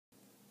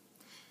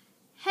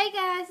Hey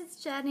guys,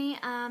 it's Jenny.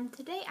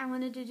 Today I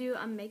wanted to do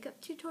a makeup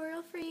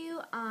tutorial for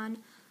you on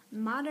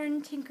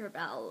modern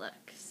Tinkerbell look.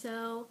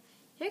 So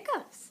here it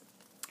goes.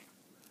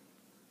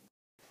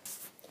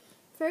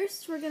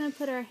 First, we're going to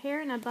put our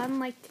hair in a bun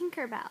like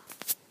Tinkerbell.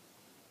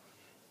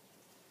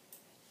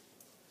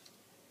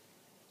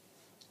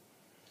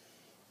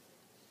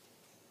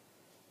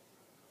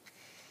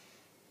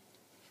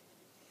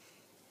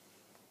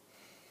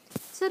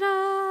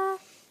 Ta-da!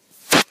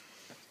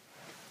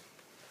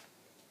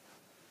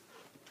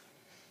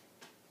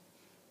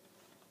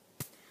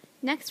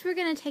 Next, we're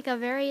going to take a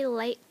very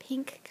light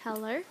pink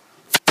color.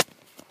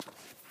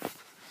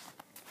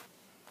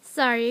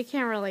 Sorry, you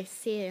can't really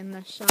see it in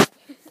the shot.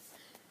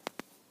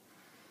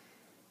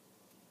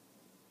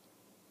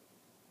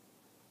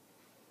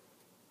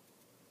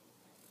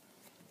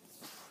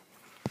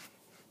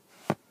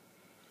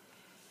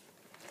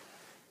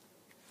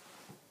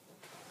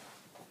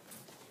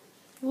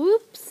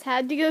 Whoops,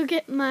 had to go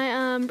get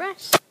my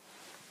brush.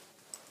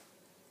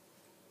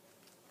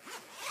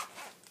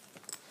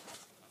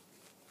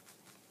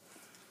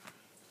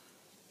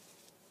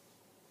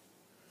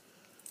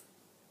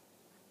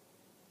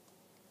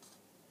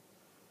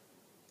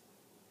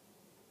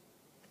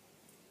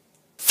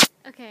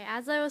 Okay,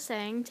 as I was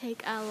saying,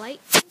 take a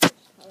light pinkish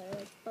color,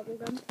 like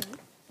bubblegum pink,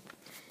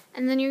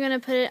 and then you're going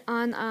to put it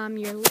on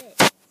your lid.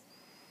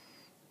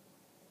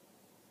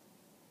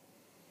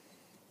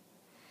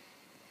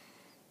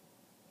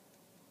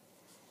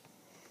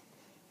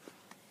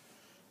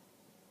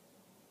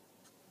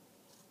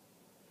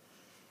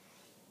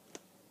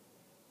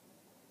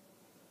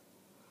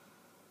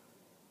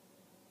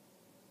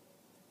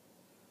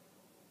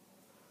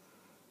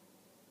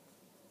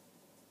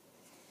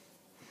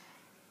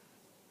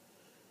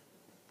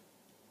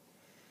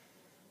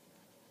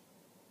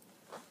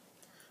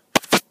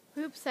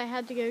 Oops, I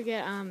had to go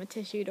get a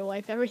tissue to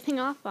wipe everything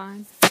off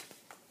on.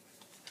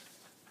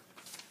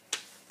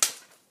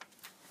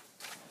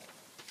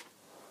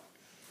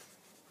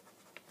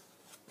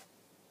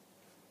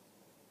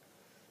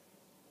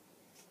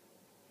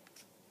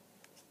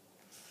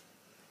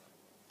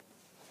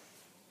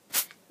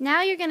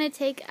 Now you're going to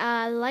take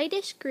a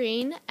lightish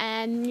green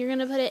and you're going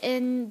to put it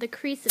in the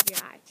crease of your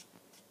eye.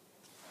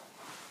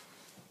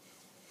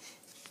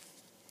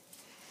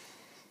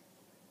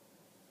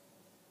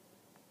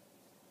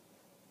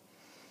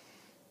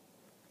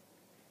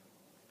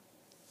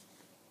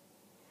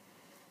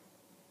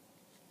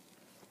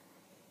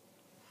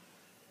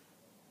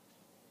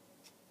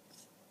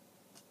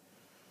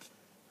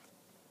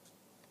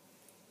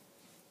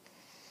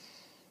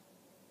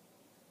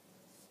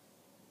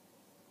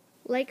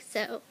 Like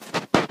so.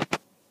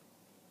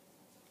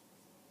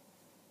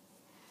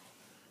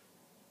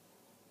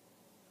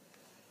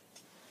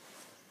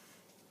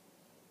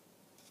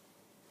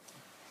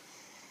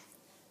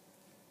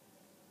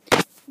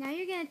 Now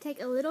you're going to take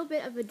a little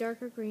bit of a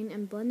darker green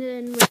and blend it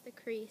in with the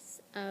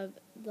crease of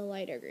the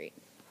lighter green.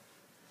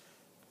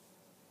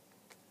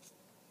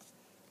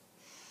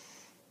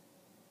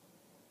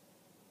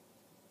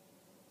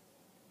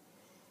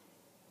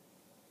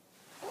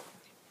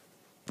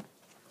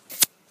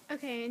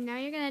 Okay, and now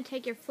you're going to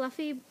take your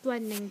fluffy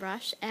blending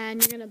brush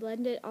and you're going to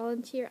blend it all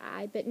into your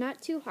eye, but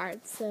not too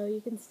hard so you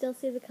can still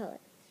see the color.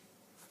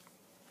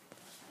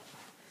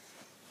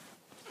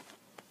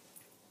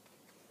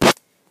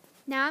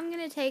 Now I'm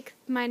going to take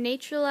my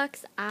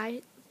Naturelux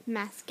eye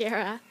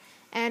mascara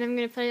and I'm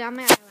going to put it on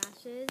my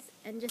eyelashes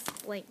and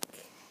just blink.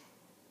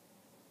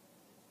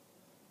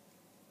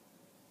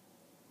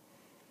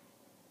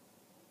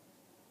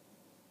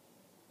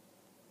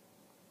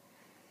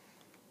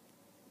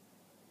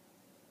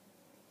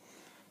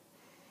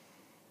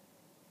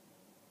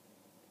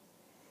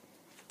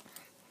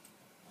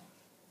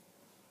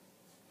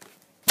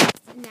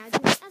 And now do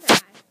the other eye.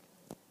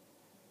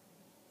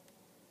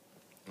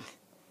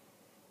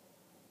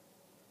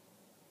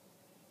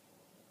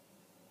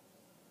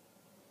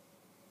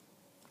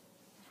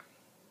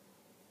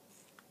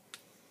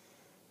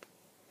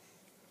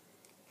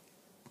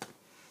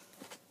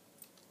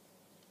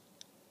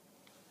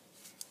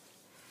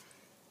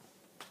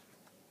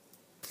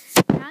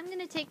 Now I'm going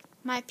to take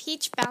my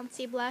peach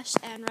bouncy blush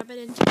and rub it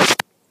into it.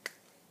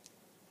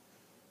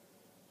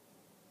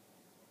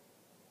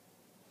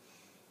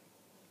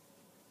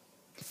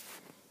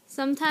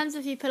 Sometimes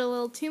if you put a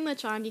little too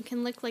much on, you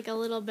can look like a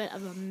little bit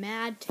of a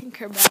mad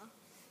Tinkerbell.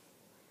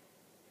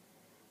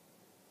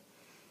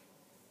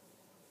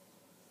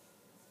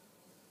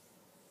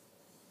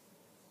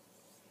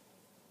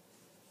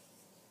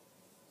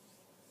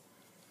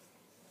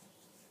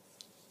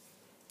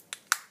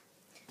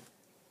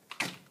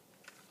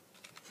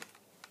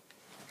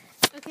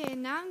 Okay,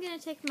 now I'm going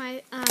to take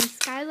my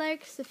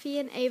Skylark Sophia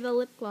and Ava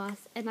lip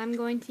gloss, and I'm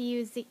going to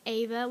use the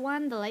Ava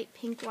one, the light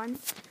pink one.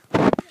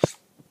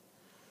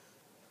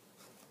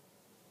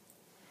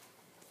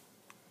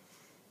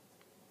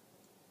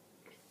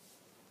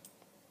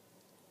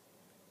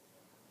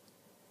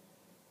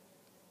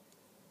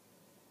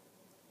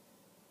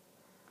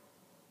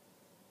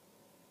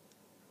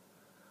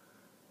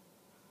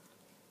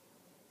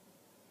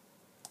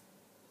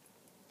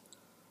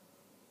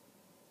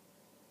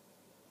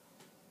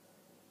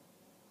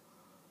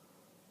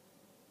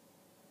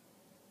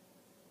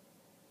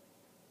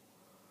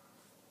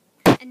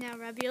 And now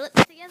rub your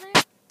lips together.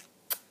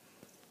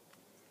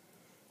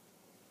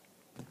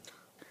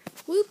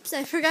 Whoops,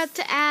 I forgot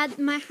to add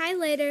my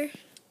highlighter.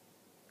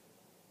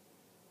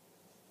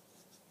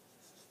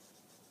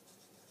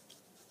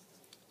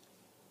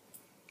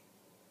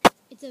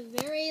 It's a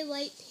very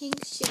light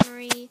pink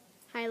shimmery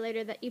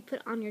highlighter that you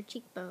put on your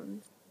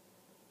cheekbones.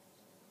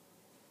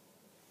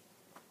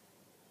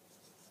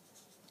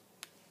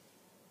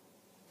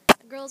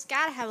 A girl's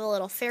gotta have a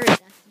little fairy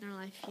dust in her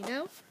life, you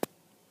know?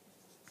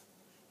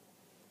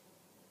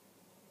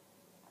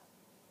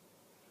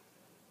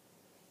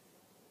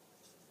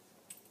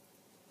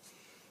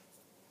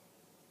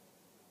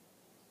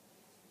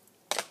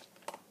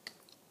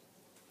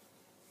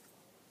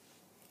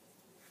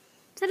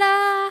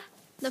 Ta-da!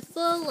 The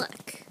full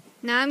look.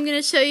 Now I'm going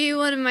to show you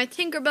one of my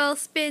Tinkerbell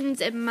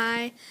spins in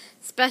my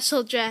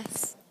special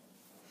dress.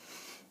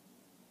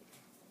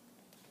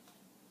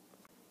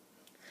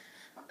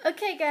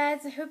 Okay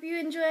guys, I hope you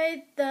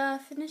enjoyed the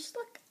finished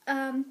look.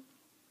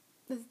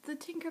 This is the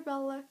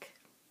Tinkerbell look.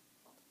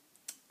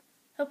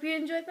 Hope you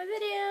enjoyed my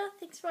video.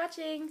 Thanks for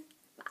watching.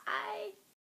 Bye!